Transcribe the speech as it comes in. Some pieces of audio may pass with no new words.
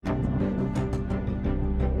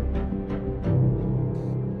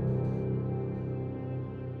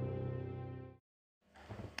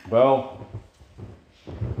Well,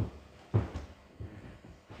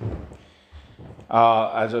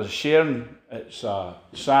 as I was sharing, it's a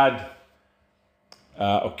sad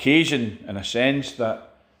occasion in a sense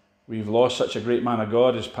that we've lost such a great man of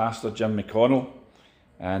God as Pastor Jim McConnell.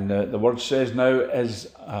 And the word says now is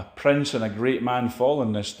a prince and a great man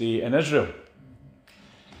fallen this day in Israel.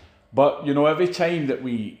 But, you know, every time that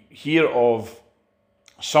we hear of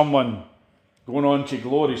someone going on to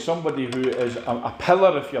glory, somebody who is a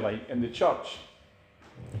pillar, if you like, in the church,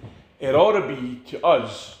 it ought to be to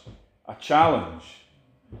us a challenge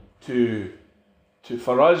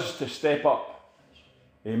for us to step up.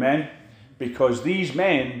 Amen? Because these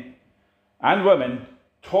men and women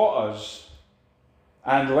taught us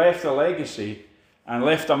and left a legacy and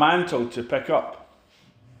left a mantle to pick up.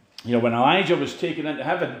 You know, when Elijah was taken into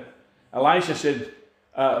heaven, Elisha said,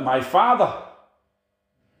 my father,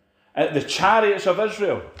 at the chariots of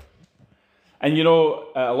Israel. And you know,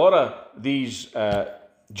 a lot of these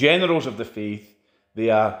generals of the faith, they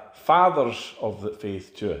are fathers of the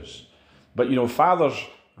faith to us. But you know, fathers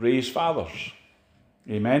raise fathers.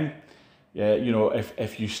 Amen? You know,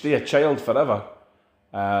 if you stay a child forever,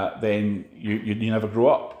 then you never grow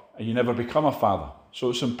up and you never become a father.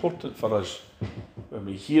 So it's important for us when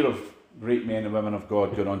we hear of great men and women of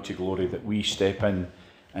God going on to glory that we step in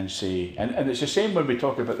and say, and it's the same when we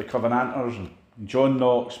talk about the Covenanters and John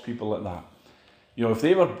Knox, people like that. You know, if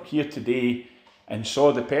they were here today and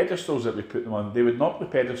saw the pedestals that we put them on, they would knock the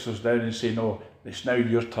pedestals down and say, no, it's now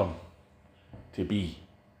your turn to be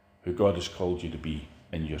who God has called you to be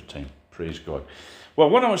in your time. Praise God. Well,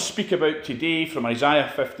 what I want to speak about today from Isaiah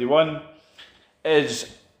 51 is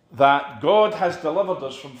that God has delivered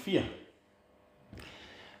us from fear.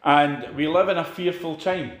 And we live in a fearful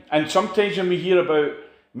time. And sometimes when we hear about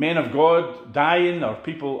men of God dying or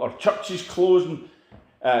people or churches closing,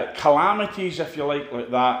 calamities, if you like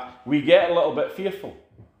that, we get a little bit fearful.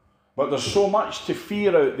 But there's so much to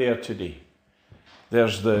fear out there today.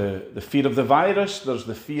 There's the fear of the virus, there's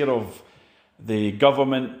the fear of the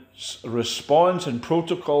government's response and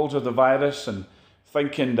protocols of the virus, and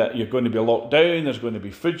thinking that you're going to be locked down, there's going to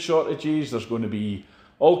be food shortages, there's going to be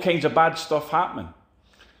all kinds of bad stuff happening.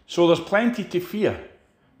 So there's plenty to fear,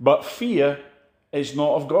 but fear is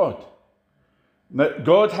not of God. Now,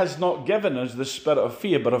 God has not given us the spirit of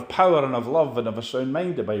fear, but of power and of love and of a sound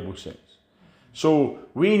mind, the Bible says. So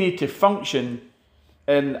we need to function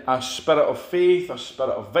in a spirit of faith, a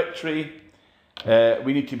spirit of victory.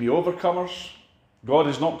 We need to be overcomers. God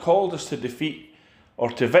has not called us to defeat or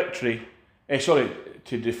to victory, to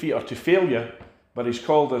defeat or to failure, but He's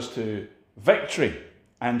called us to victory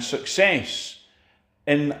and success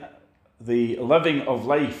in the living of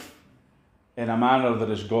life in a manner that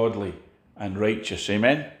is godly and righteous.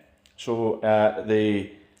 Amen? So the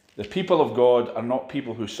people of God are not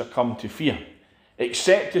people who succumb to fear,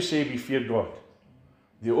 except to say we fear God.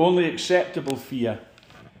 The only acceptable fear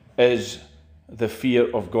is the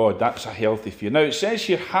fear of God. That's a healthy fear. Now it says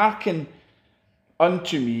here, hearken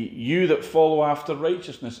unto me, you that follow after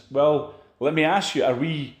righteousness. Well, let me ask you, are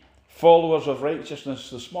we followers of righteousness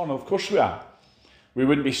this morning? Of course we are. We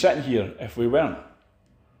wouldn't be sitting here if we weren't,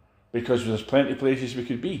 because there's plenty of places we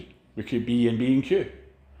could be. We could be in B&Q.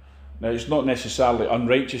 Now, it's not necessarily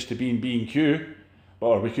unrighteous to be in B&Q,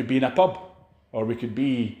 or we could be in a pub, or we could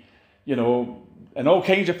be, you know, in all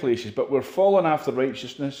kinds of places, but we're following after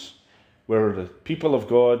righteousness. We're the people of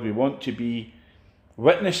God. We want to be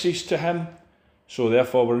witnesses to Him, so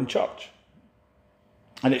therefore we're in church.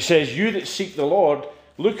 And it says, you that seek the Lord,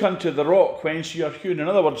 look unto the rock whence you are hewn. In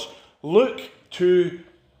other words, look to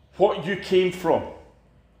what you came from.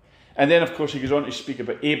 And then, of course, he goes on to speak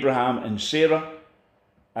about Abraham and Sarah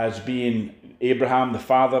as being Abraham the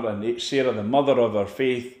father and Sarah the mother of our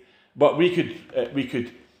faith. But we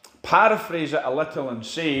could paraphrase it a little and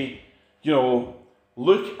say, you know,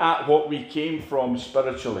 look at what we came from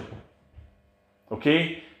spiritually.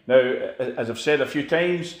 Okay? Now, as I've said a few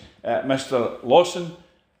times, Mr. Lawson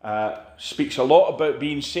speaks a lot about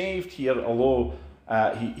being saved here, although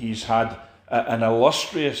he's had an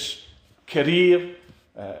illustrious career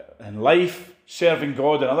in life, serving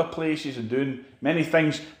God in other places and doing many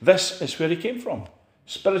things. This is where he came from,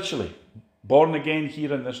 spiritually, born again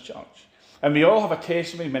here in this church. And we all have a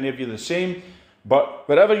testimony, many of you the same, but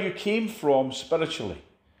wherever you came from spiritually,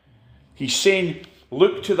 he's saying,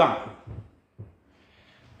 look to that.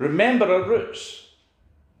 Remember our roots.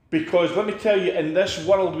 Because let me tell you, in this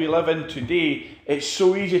world we live in today, it's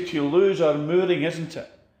so easy to lose our mooring, isn't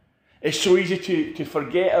it? It's so easy to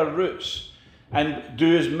forget our roots and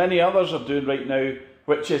do as many others are doing right now,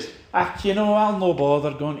 which is, you know, I'll no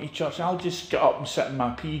bother going to church. I'll just get up and sit in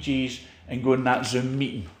my PJs and go in that Zoom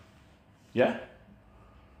meeting. Yeah?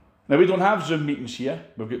 Now, we don't have Zoom meetings here.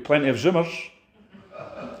 We've got plenty of Zoomers.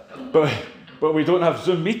 But we don't have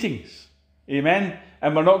Zoom meetings. Amen?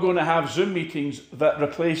 And we're not going to have Zoom meetings that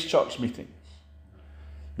replace church meetings.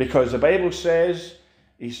 Because the Bible says,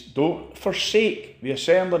 don't forsake the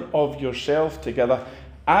assembling of yourself together,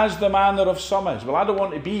 as the manner of some is. Well, I don't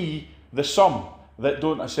want to be the some that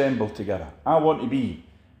don't assemble together. I want to be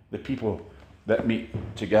the people that meet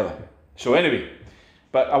together. So anyway,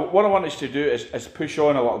 but what I want us to do is push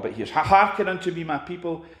on a little bit here. Hearken unto me, my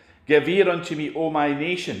people. Give ear unto me, O my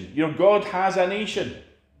nation. You know, God has a nation.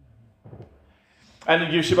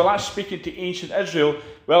 And you say, well, that's speaking to ancient Israel.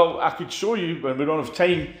 Well, I could show you, when we don't have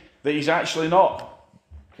time, that he's actually not.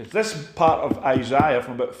 Because this part of Isaiah,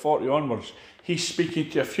 from about 40 onwards, he's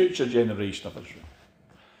speaking to a future generation of Israel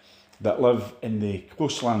that live in the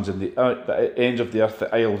coastlands and the ends of the earth,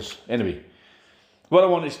 the isles. Anyway, what I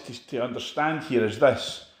want us to understand here is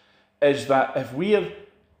this, is that if we're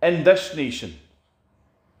in this nation,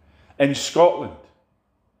 in Scotland,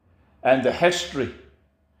 and the history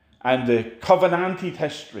and the covenanted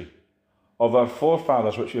history of our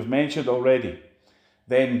forefathers, which we've mentioned already,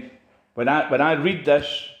 then when I read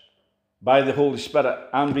this by the Holy Spirit,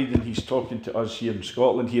 I'm reading he's talking to us here in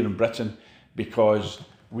Scotland, here in Britain, because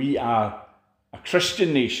we are a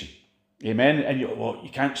Christian nation. Amen? And you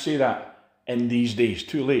can't say that in these days.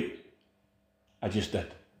 Too late. I just did.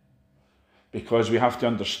 Because we have to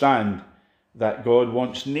understand that God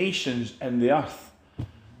wants nations in the earth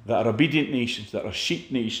that are obedient nations, that are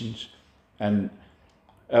sheep nations. And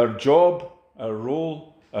our job, our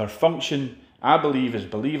role, our function, I believe, as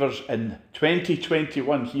believers in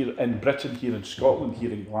 2021 here in Britain, here in Scotland,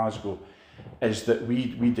 here in Glasgow, is that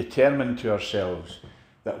we determine to ourselves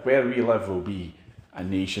that where we live will be a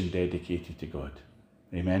nation dedicated to God.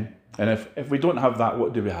 Amen? And if we don't have that,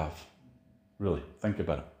 what do we have? Really, think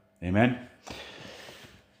about it. Amen?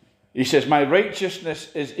 He says, my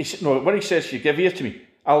righteousness is... what he says, you give ear to me.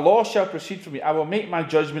 A law shall proceed from me. I will make my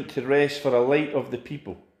judgment to rest for a light of the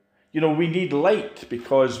people. You know, we need light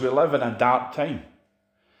because we live in a dark time.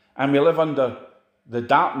 And we live under the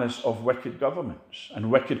darkness of wicked governments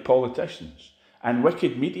and wicked politicians and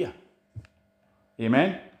wicked media.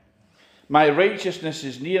 Amen? My righteousness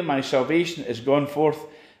is near, my salvation is gone forth.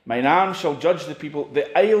 Mine arm shall judge the people,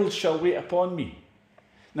 the isles shall wait upon me.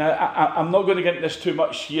 Now, I'm not going to get into this too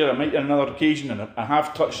much here. I might on another occasion, and I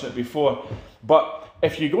have touched on it before. But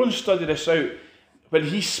if you go and study this out, when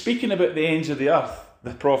he's speaking about the ends of the earth,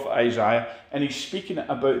 the prophet Isaiah, and he's speaking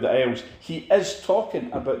about the isles, he is talking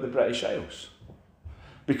about the British Isles.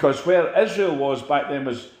 Because where Israel was back then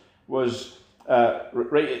was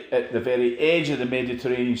right at the very edge of the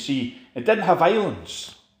Mediterranean Sea. It didn't have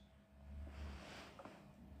islands.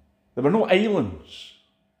 There were no islands.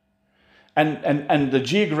 And the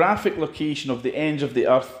geographic location of the ends of the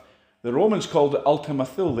earth, the Romans called it Ultima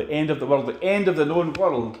Thule, the end of the world. The end of the known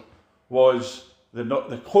world was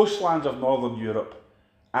the coastlands of Northern Europe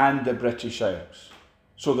and the British Isles.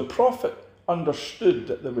 So the prophet understood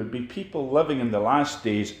that there would be people living in the last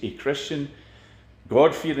days, a Christian,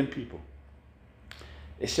 God-fearing people.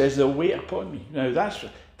 It says they'll wait upon me. Now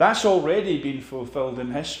that's already been fulfilled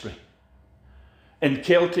in history. In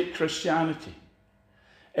Celtic Christianity,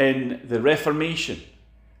 in the Reformation,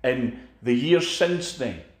 in the years since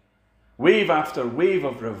then, wave after wave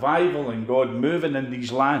of revival and God moving in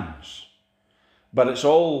these lands. But it's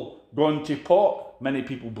all gone to pot, many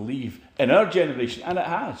people believe, in our generation, and it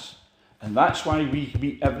has. And that's why we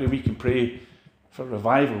meet every week and pray for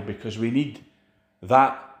revival, because we need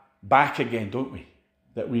that back again, don't we?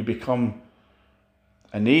 That we become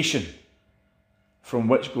a nation from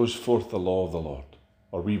which goes forth the law of the Lord,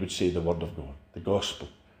 or we would say the word of God, the gospel.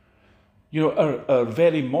 You know, our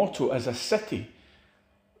very motto as a city,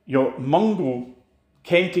 you know, Mungo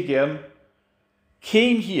Kentigern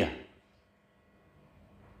came here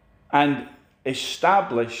and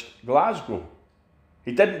established Glasgow.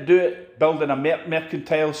 He didn't do it building a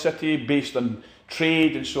mercantile city based on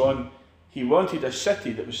trade and so on. He wanted a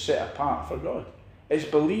city that was set apart for God. It's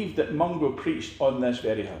believed that Mungo preached on this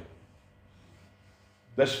very hill.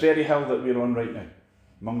 This very hill that we're on right now.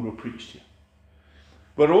 Mungo preached here.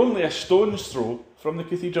 We're only a stone's throw from the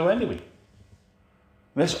cathedral anyway.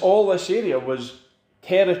 All this area was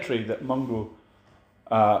territory that Mungo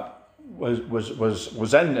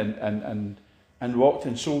was in and walked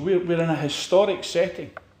in. So we're in a historic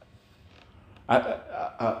setting.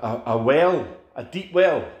 A deep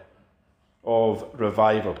well of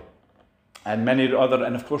revival. And many other,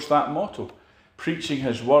 and of course that motto, preaching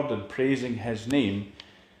his word and praising his name,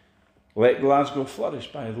 let Glasgow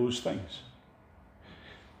flourish by those things.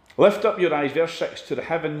 Lift up your eyes, verse 6, to the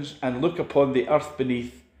heavens, and look upon the earth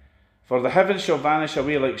beneath. For the heavens shall vanish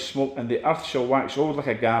away like smoke, and the earth shall wax old like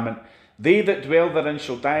a garment. They that dwell therein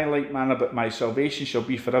shall die like manna, but my salvation shall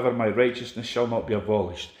be forever, my righteousness shall not be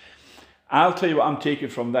abolished. I'll tell you what I'm taking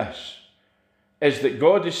from this, is that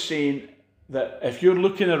God is saying that if you're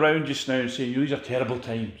looking around just now and saying, these are terrible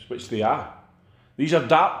times, which they are. These are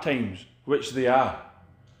dark times, which they are.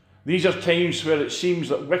 These are times where it seems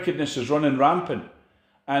that wickedness is running rampant,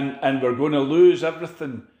 and we're going to lose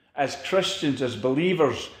everything as Christians, as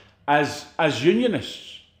believers, as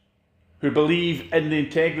unionists who believe in the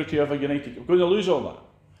integrity of a united. We're going to lose all that.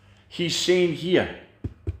 He's saying here,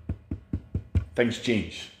 things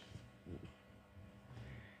change.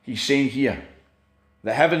 He's saying here,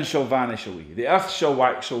 the heavens shall vanish away, the earth shall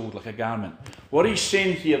wax old like a garment. What he's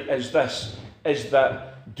saying here is this, is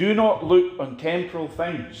that do not look on temporal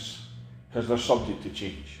things, because they're subject to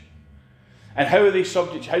change. And how are they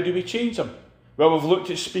subject? How do we change them? Well, we've looked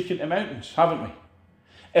at speaking to mountains, haven't we?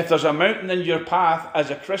 If there's a mountain in your path as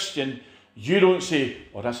a Christian, you don't say,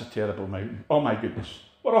 oh, that's a terrible mountain. Oh my goodness,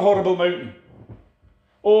 what a horrible mountain.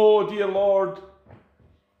 Oh dear Lord.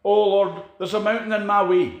 Oh Lord, there's a mountain in my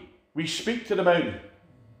way. We speak to the mountain.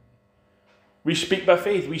 We speak by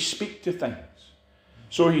faith. We speak to things.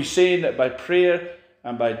 So he's saying that by prayer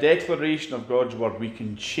and by declaration of God's word, we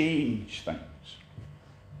can change things.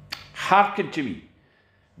 Hearken to me.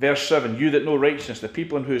 Verse 7, you that know righteousness, the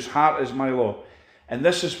people in whose heart is my law. And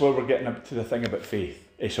this is where we're getting up to the thing about fear.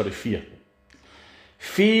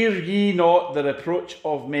 Fear ye not the reproach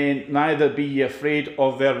of men, neither be ye afraid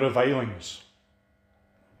of their revilings.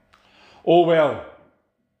 Oh well,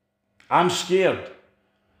 I'm scared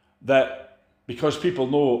that because people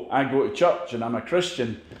know I go to church and I'm a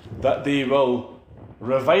Christian, that they will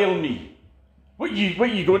revile me. What you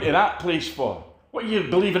going to that place for? What are you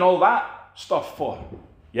believing all that stuff for?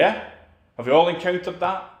 Yeah? Have we all encountered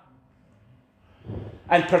that?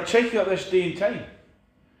 And particularly this day and time.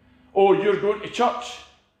 Oh, you're going to church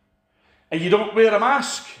and you don't wear a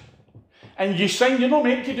mask and you sing, you're not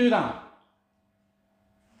meant to do that.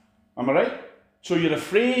 Am I right? So you're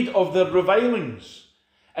afraid of the revilings.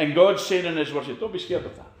 And God's saying in his word, don't be scared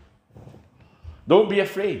of that. Don't be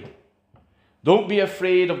afraid. Don't be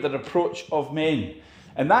afraid of the reproach of men.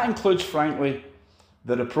 And that includes, frankly,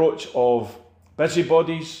 the reproach of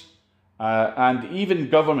busybodies and even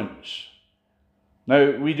governments.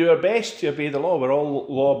 Now, we do our best to obey the law. We're all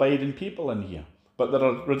law-abiding people in here. But there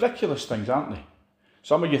are ridiculous things, aren't they?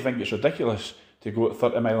 Some of you think it's ridiculous to go at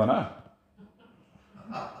 30 miles an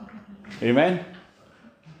hour. Amen?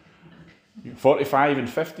 45 and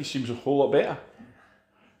 50 seems a whole lot better.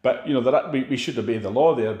 But, we should obey the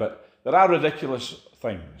law there, but there are ridiculous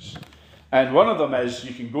things. And one of them is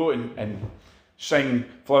you can go and sing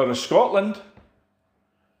Flower of Scotland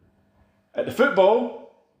at the football,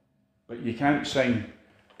 but you can't sing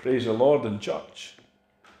Praise the Lord in church.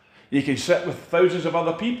 You can sit with thousands of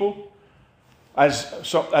other people, as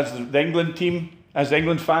the England team, as the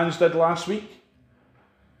England fans did last week.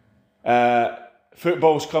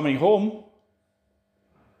 Football's coming home,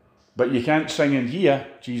 but you can't sing in here,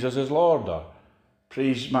 Jesus is Lord, or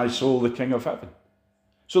Praise my soul, the King of heaven.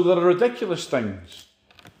 So there are ridiculous things.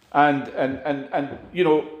 And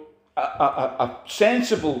a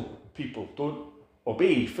sensible people don't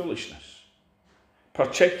obey foolishness,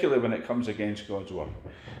 particularly when it comes against God's word.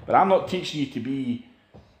 But I'm not teaching you to be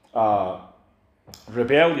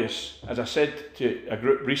rebellious. As I said to a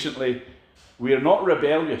group recently, we are not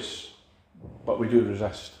rebellious, but we do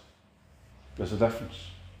resist. There's a difference.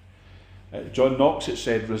 John Knox had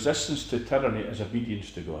said, resistance to tyranny is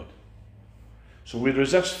obedience to God. So we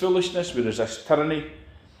resist foolishness, we resist tyranny,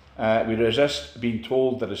 we resist being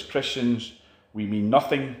told that as Christians we mean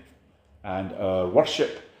nothing, and our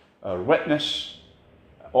worship, our witness,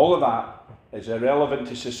 all of that is irrelevant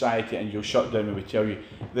to society, and you'll shut down when we tell you.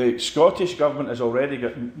 The Scottish government has already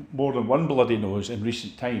got more than one bloody nose in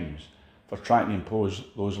recent times for trying to impose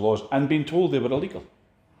those laws and being told they were illegal.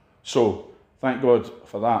 So, thank God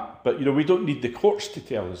for that. But, we don't need the courts to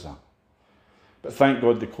tell us that. But thank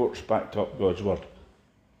God the courts backed up God's word.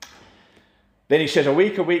 Then he says,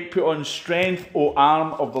 awake, awake, put on strength, O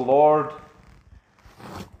arm of the Lord,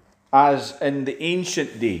 as in the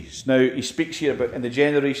ancient days. Now, he speaks here about in the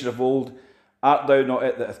generation of old, art thou not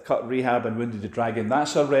it that hath cut Rahab and wounded the dragon?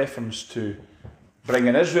 That's a reference to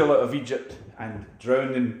bringing Israel out of Egypt and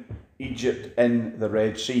drowning Egypt in the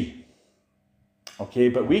Red Sea. Okay,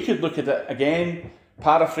 but we could look at it again,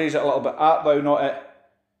 paraphrase it a little bit. Art thou not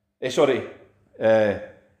it?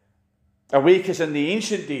 Awake as in the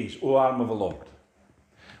ancient days, O arm of the Lord.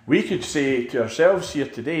 We could say to ourselves here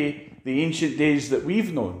today, the ancient days that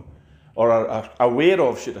we've known, or are aware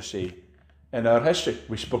of, should I say, in our history.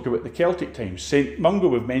 We spoke about the Celtic times. St. Mungo,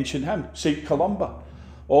 we've mentioned him. St. Columba.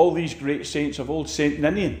 All these great saints of old. St.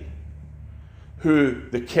 Ninian, who,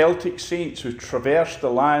 the Celtic saints who traversed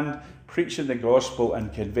the land, preaching the gospel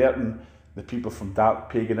and converting the people from dark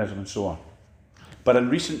paganism and so on. But in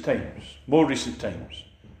recent times, more recent times,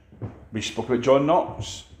 we spoke about John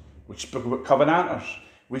Knox. We spoke about Covenanters.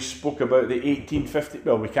 We spoke about the 1850,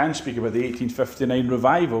 well, we can speak about the 1859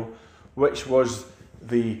 revival, which was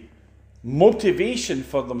the motivation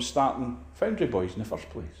for them starting Foundry Boys in the first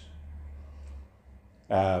place.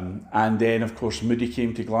 And then, of course, Moody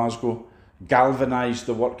came to Glasgow, galvanised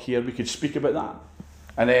the work here. We could speak about that.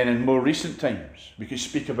 And then in more recent times, we could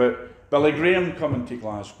speak about Billy Graham coming to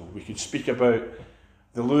Glasgow. We could speak about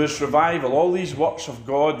the Lewis Revival, all these works of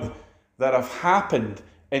God that have happened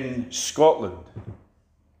in Scotland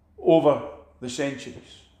over the centuries.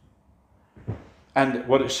 And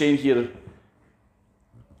what it's saying here,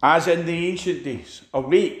 as in the ancient days,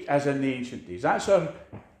 awake as in the ancient days. That's our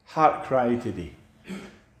heart cry today,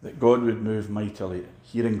 that God would move mightily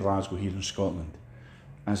here in Glasgow, here in Scotland,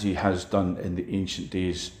 as he has done in the ancient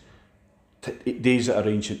days, days that are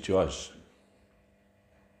ancient to us.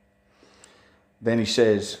 Then he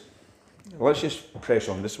says, let's just press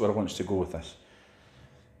on, this is where I want us to go with this.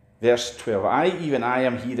 Verse 12, even I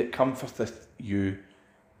am he that comforteth you.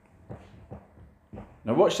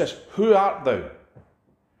 Now watch this. Who art thou,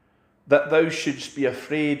 that thou shouldst be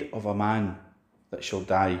afraid of a man that shall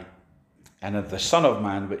die, and of the Son of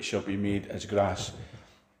Man which shall be made as grass?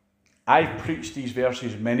 I've preached these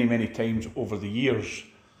verses many, many times over the years,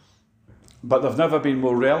 but they've never been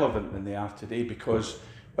more relevant than they are today, because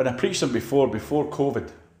when I preached them before COVID,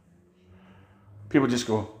 people just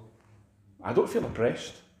go, I don't feel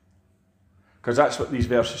oppressed. Because that's what these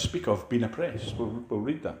verses speak of, being oppressed. We'll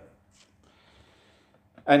read that.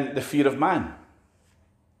 And the fear of man.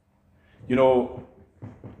 You know,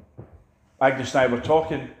 Agnes and I were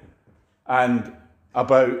talking and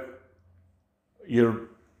about you're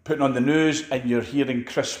putting on the news and you're hearing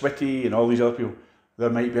Chris Whitty and all these other people,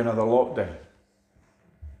 there might be another lockdown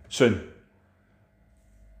soon.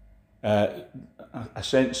 I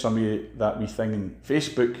sent some of you that wee thing in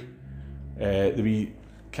Facebook, the wee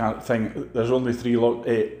thing, there's only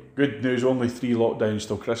good news, only 3 lockdowns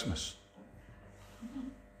till Christmas.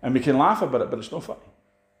 And we can laugh about it, but it's not funny.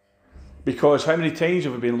 Because how many times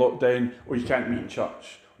have we been locked down, or you can't meet in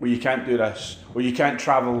church, or you can't do this, or you can't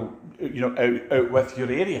travel, out with your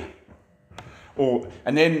area.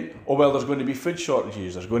 And then, well, there's going to be food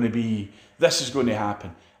shortages, there's going to be, this is going to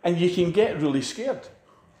happen. And you can get really scared.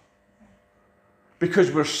 Because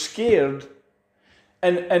we're scared.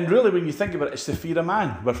 And really, when you think about it, it's the fear of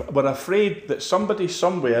man. We're afraid that somebody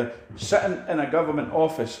somewhere sitting in a government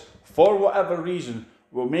office, for whatever reason,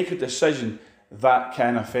 will make a decision that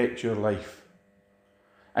can affect your life.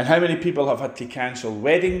 And how many people have had to cancel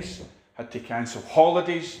weddings, had to cancel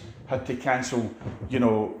holidays, had to cancel,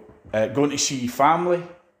 going to see family.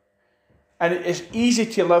 And it's easy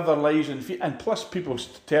to live their lives in fear. And plus, people are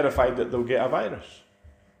terrified that they'll get a virus.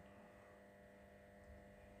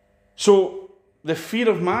 So, the fear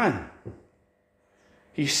of man,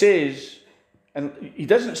 he says, and he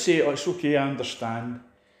doesn't say, oh, it's okay, I understand.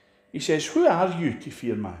 He says, who are you to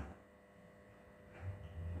fear man?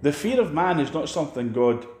 The fear of man is not something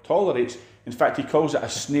God tolerates. In fact, he calls it a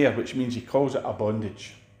snare, which means he calls it a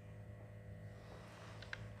bondage.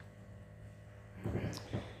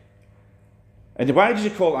 And why does he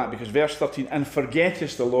call it that? Because verse 13, and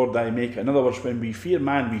forgettest the Lord thy Maker. In other words, when we fear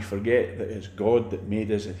man, we forget that it's God that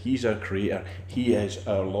made us, and he's our creator, he is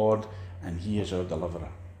our Lord, and he is our deliverer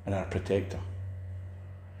and our protector.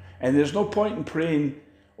 And there's no point in praying,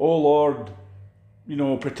 oh Lord,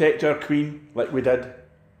 protect our Queen, like we did,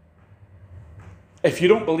 if you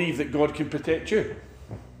don't believe that God can protect you.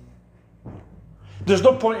 There's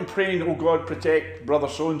no point in praying, oh God, protect brother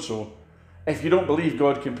so-and-so, if you don't believe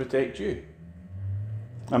God can protect you.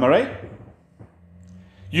 Am I right?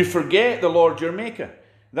 You forget the Lord your Maker,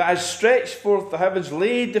 that has stretched forth the heavens,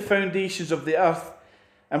 laid the foundations of the earth,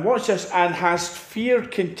 and watch this, and hast feared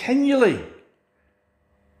continually,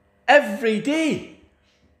 every day,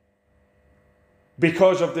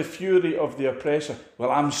 because of the fury of the oppressor.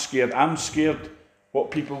 Well, I'm scared. I'm scared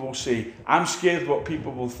what people will say. I'm scared what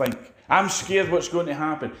people will think. I'm scared what's going to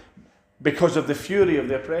happen because of the fury of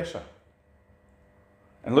the oppressor.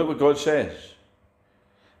 And look what God says.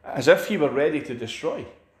 As if he were ready to destroy.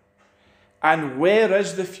 And where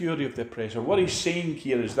is the fury of the oppressor? What he's saying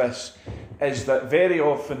here is this, is that very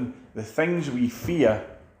often the things we fear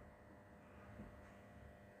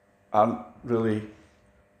aren't really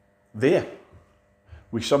there.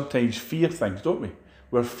 We sometimes fear things, don't we?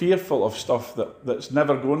 We're fearful of stuff that's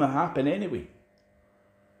never going to happen anyway.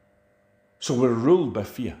 So we're ruled by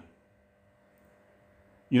fear.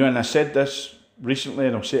 You know, and I said this recently,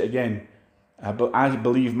 and I'll say it again. I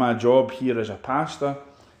believe my job here as a pastor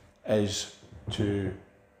is to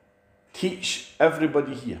teach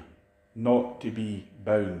everybody here not to be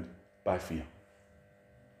bound by fear,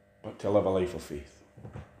 but to live a life of faith.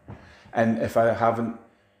 And if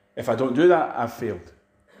I don't do that, I've failed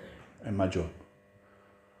in my job.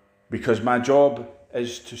 Because my job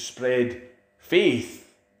is to spread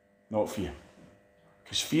faith, not fear.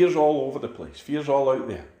 Because fear's all over the place. Fear's all out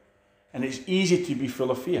there. And it's easy to be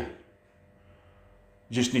full of fear.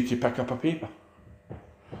 You just need to pick up a paper.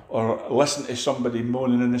 Or listen to somebody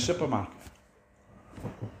moaning in the supermarket.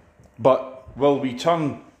 But will we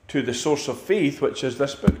turn to the source of faith, which is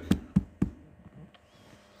this book?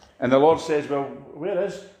 And the Lord says, well, where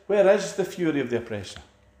is the fury of the oppressor?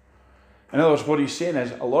 In other words, what he's saying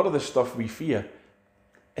is, a lot of the stuff we fear,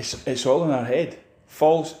 it's all in our head.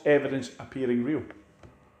 False evidence appearing real.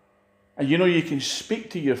 And you know, you can speak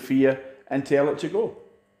to your fear and tell it to go.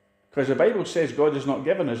 Because the Bible says God has not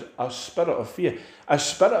given us a spirit of fear. A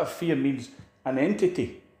spirit of fear means an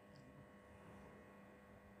entity.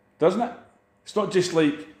 Doesn't it? It's not just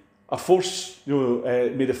like a force,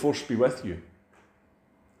 may the force be with you.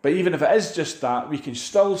 But even if it is just that, we can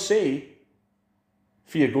still say,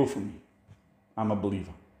 fear, go from me. I'm a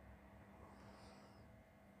believer.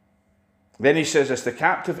 Then he says this, the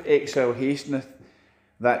captive exile hasteneth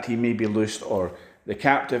that he may be loosed, or the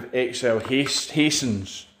captive exile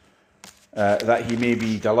hastens that he may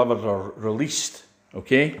be delivered or released.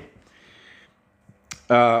 Okay?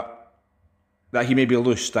 That he may be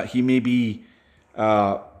loosed, that he may be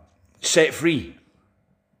set free.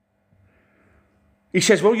 He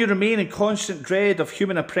says, will you remain in constant dread of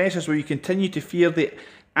human oppressors? Will you continue to fear the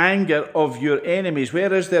anger of your enemies?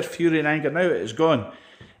 Where is their fury and anger now? It is gone.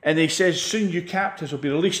 And he says, soon you captives will be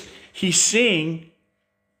released. He's saying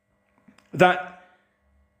that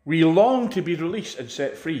we long to be released and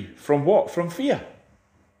set free. From what? From fear.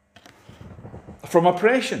 From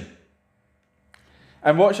oppression.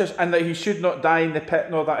 And watch this, and that he should not die in the pit,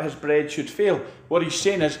 nor that his bread should fail. What he's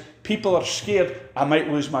saying is, people are scared, I might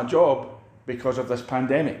lose my job because of this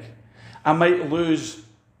pandemic. I might lose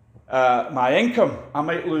my income. I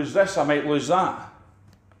might lose this, I might lose that.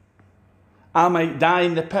 I might die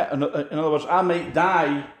in the pit. In other words, I might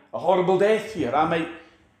die a horrible death here.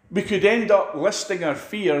 We could end up listing our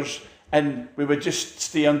fears and we would just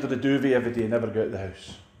stay under the duvet every day and never go out of the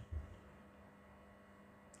house.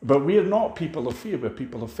 But we're not people of fear, we're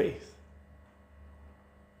people of faith.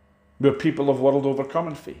 We're people of world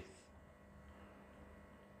overcoming faith.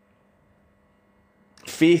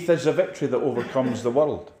 Faith is a victory that overcomes the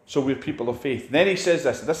world. So we're people of faith. Then he says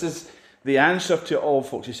this is the answer to all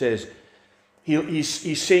folks. He says,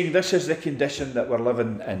 he's saying this is the condition that we're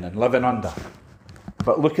living in and living under.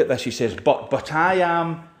 But look at this, he says, but I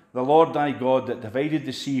am the Lord thy God that divided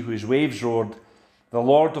the sea whose waves roared. The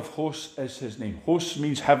Lord of hosts is his name. Hosts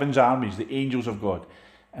means heaven's armies, the angels of God.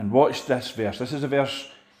 And watch this verse. This is a verse.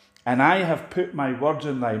 And I have put my words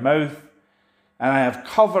in thy mouth, and I have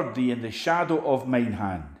covered thee in the shadow of mine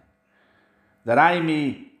hand, that I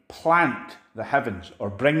may plant the heavens, or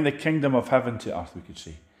bring the kingdom of heaven to earth, we could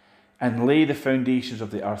say, and lay the foundations of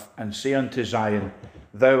the earth, and say unto Zion,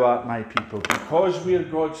 thou art my people. Because we are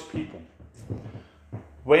God's people,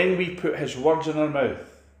 when we put his words in our mouth,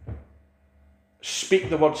 speak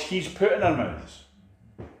the words he's put in our mouths,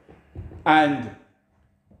 and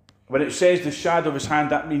when it says the shadow of his hand,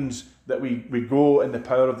 that means that we go in the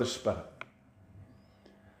power of the Spirit.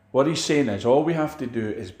 What he's saying is, all we have to do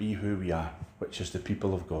is be who we are, which is the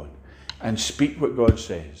people of God, and speak what God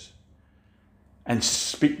says, and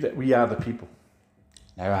speak that we are the people.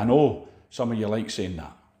 Now, I know some of you like saying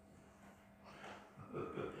that.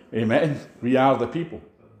 Amen. We are the people.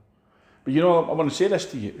 But you know, I want to say this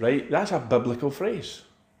to you, right? That's a biblical phrase.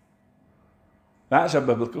 That's a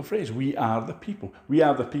biblical phrase. We are the people. We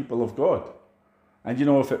are the people of God. And you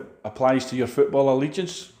know, if it applies to your football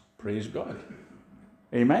allegiance, praise God.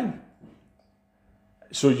 Amen.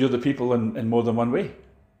 So you're the people in more than one way.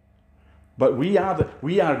 But we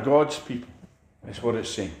are God's people. That's what it's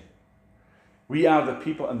saying. We are the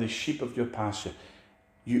people and the sheep of your pasture.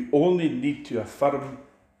 You only need to affirm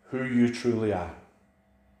who you truly are.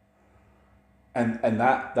 And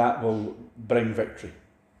that will bring victory.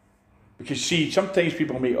 Because see, sometimes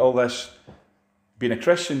people make all this, being a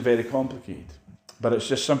Christian, very complicated. But it's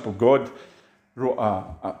just simple. God wrote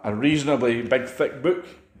a reasonably big, thick book,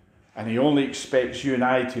 And he only expects you and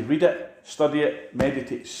I to read it, study it,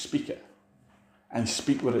 meditate, speak it, and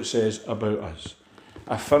speak what it says about us,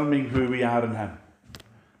 affirming who we are in him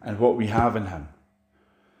and what we have in him.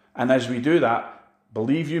 And as we do that,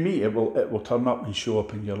 believe you me, it will turn up and show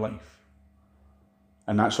up in your life.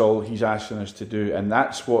 And that's all he's asking us to do. And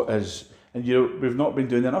that's what is, and we've not been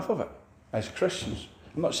doing enough of it as Christians.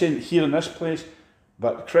 I'm not saying here in this place,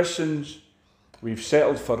 but Christians, we've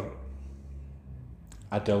settled for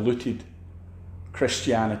a diluted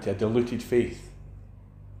Christianity, a diluted faith.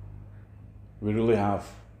 We really have.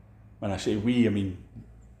 When I say we, I mean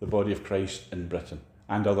the body of Christ in Britain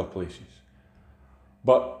and other places.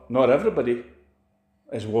 But not everybody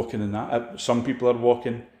is walking in that. Some people are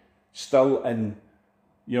walking still in,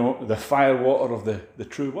 the fire water of the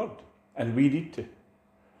true word. And we need to,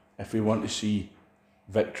 if we want to see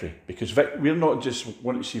victory. Because we're not just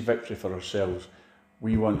wanting to see victory for ourselves.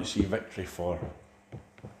 We want to see victory for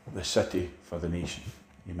the city, for the nation.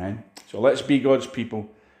 Amen. So let's be God's people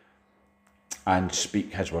and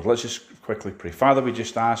speak his word. Let's just quickly pray. Father, we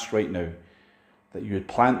just ask right now that you would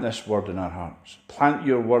plant this word in our hearts. Plant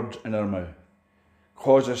your word in our mouth.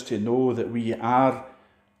 Cause us to know that we are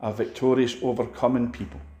a victorious, overcoming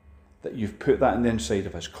people, that you've put that in the inside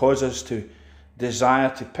of us. Cause us to desire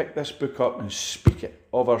to pick this book up and speak it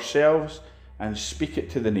of ourselves and speak it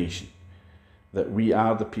to the nation, that we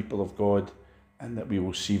are the people of God and that we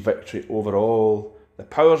will see victory over all the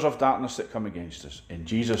powers of darkness that come against us. In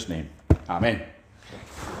Jesus' name, amen.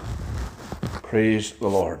 Praise the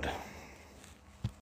Lord.